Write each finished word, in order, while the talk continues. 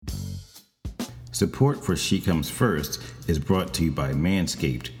Support for She Comes First is brought to you by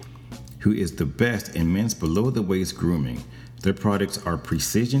Manscaped, who is the best in men's below-the-waist grooming. Their products are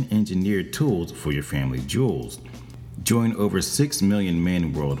precision-engineered tools for your family jewels. Join over 6 million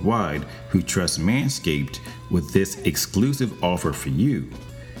men worldwide who trust Manscaped with this exclusive offer for you.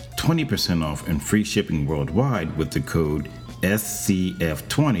 20% off and free shipping worldwide with the code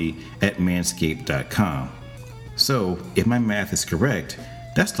SCF20 at manscaped.com. So, if my math is correct,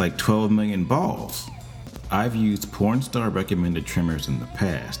 that's like 12 million balls. I've used porn star recommended trimmers in the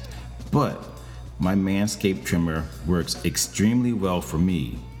past, but my Manscaped trimmer works extremely well for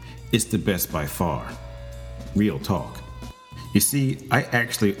me. It's the best by far. Real talk. You see, I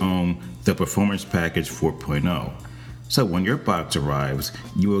actually own the Performance Package 4.0. So when your box arrives,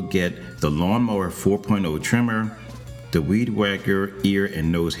 you will get the Lawnmower 4.0 trimmer, the Weed Whacker ear and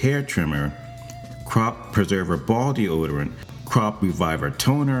nose hair trimmer, Crop Preserver ball deodorant, Crop Reviver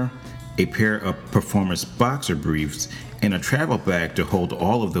toner, a pair of Performance boxer briefs, and a travel bag to hold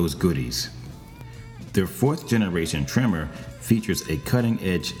all of those goodies. Their 4th generation trimmer features a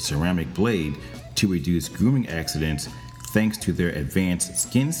cutting-edge ceramic blade to reduce grooming accidents thanks to their advanced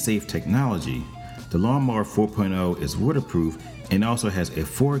skin-safe technology. The Lawnmower 4.0 is waterproof and also has a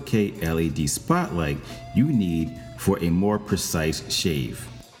 4K LED spotlight you need for a more precise shave.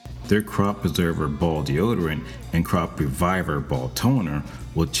 Their Crop Preserver ball deodorant and Crop Reviver ball toner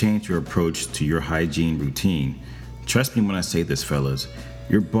will change your approach to your hygiene routine. Trust me when I say this, fellas,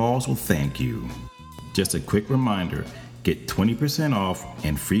 your balls will thank you. Just a quick reminder, get 20% off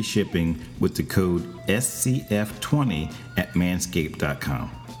and free shipping with the code SCF20 at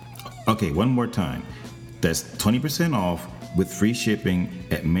manscaped.com. Okay, one more time. That's 20% off with free shipping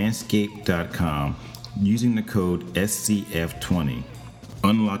at manscaped.com using the code SCF20.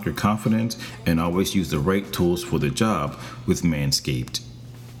 Unlock your confidence and always use the right tools for the job with Manscaped.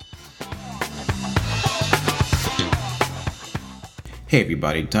 Hey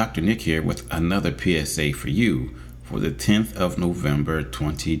everybody, Dr. Nick here with another PSA for you for the 10th of November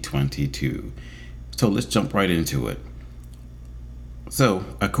 2022. So let's jump right into it. So,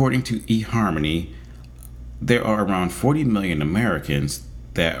 according to eHarmony, there are around 40 million Americans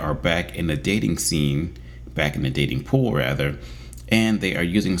that are back in the dating scene, back in the dating pool rather, and they are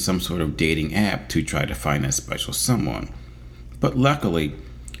using some sort of dating app to try to find a special someone. But luckily,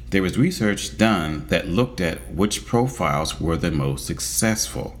 there was research done that looked at which profiles were the most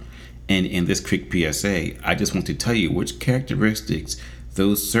successful. And in this quick PSA, I just want to tell you which characteristics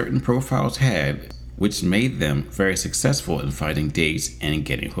those certain profiles had, which made them very successful in finding dates and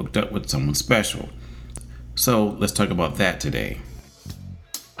getting hooked up with someone special. So let's talk about that today.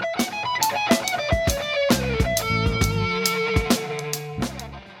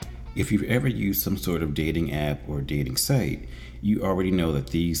 If you've ever used some sort of dating app or dating site, you already know that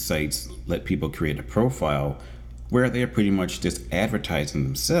these sites let people create a profile where they're pretty much just advertising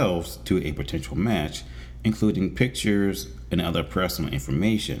themselves to a potential match, including pictures and other personal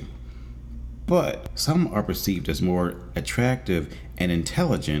information. But some are perceived as more attractive and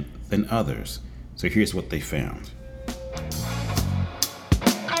intelligent than others. So here's what they found.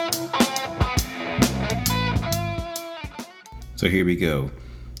 So here we go.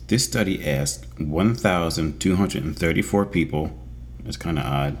 This study asked 1,234 people, that's kind of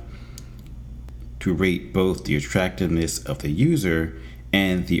odd, to rate both the attractiveness of the user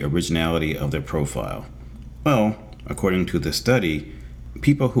and the originality of their profile. Well, according to the study,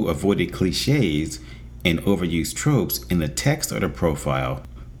 people who avoided cliches and overused tropes in the text of their profile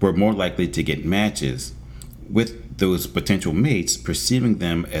were more likely to get matches, with those potential mates perceiving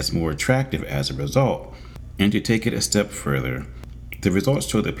them as more attractive as a result. And to take it a step further, the results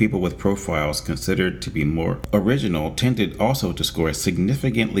show that people with profiles considered to be more original tended also to score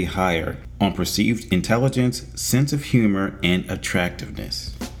significantly higher on perceived intelligence, sense of humor, and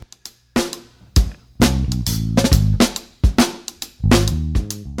attractiveness.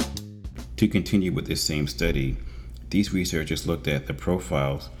 To continue with this same study, these researchers looked at the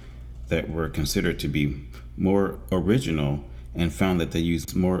profiles that were considered to be more original and found that they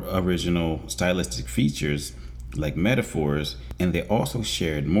used more original stylistic features like metaphors, and they also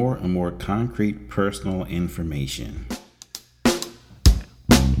shared more and more concrete personal information.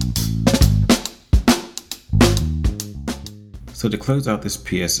 So to close out this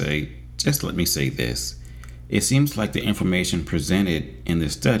PSA, just let me say this. It seems like the information presented in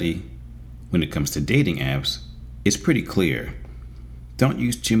this study, when it comes to dating apps, is pretty clear. Don't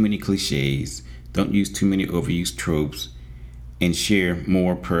use too many cliches, don't use too many overused tropes, and share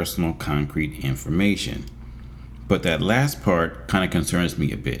more personal, concrete information. But that last part kind of concerns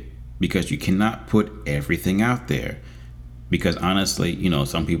me a bit, because you cannot put everything out there. Because honestly,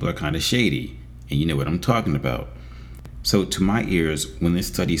 some people are kind of shady, and you know what I'm talking about. So to my ears, when this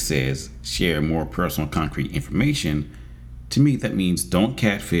study says share more personal concrete information, to me that means don't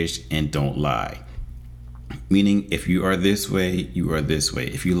catfish and don't lie. Meaning if you are this way, you are this way.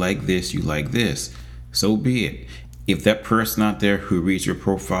 If you like this, you like this. So be it. If that person out there who reads your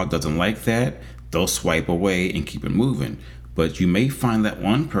profile doesn't like that, they'll swipe away and keep it moving. But you may find that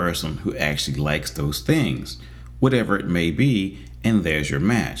one person who actually likes those things, whatever it may be, and there's your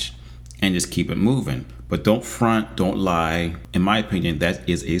match. And just keep it moving. But don't front, don't lie. In my opinion, that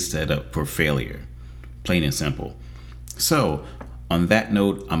is a setup for failure. Plain and simple. So, on that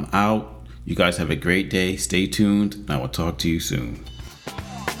note, I'm out. You guys have a great day. Stay tuned, and I will talk to you soon.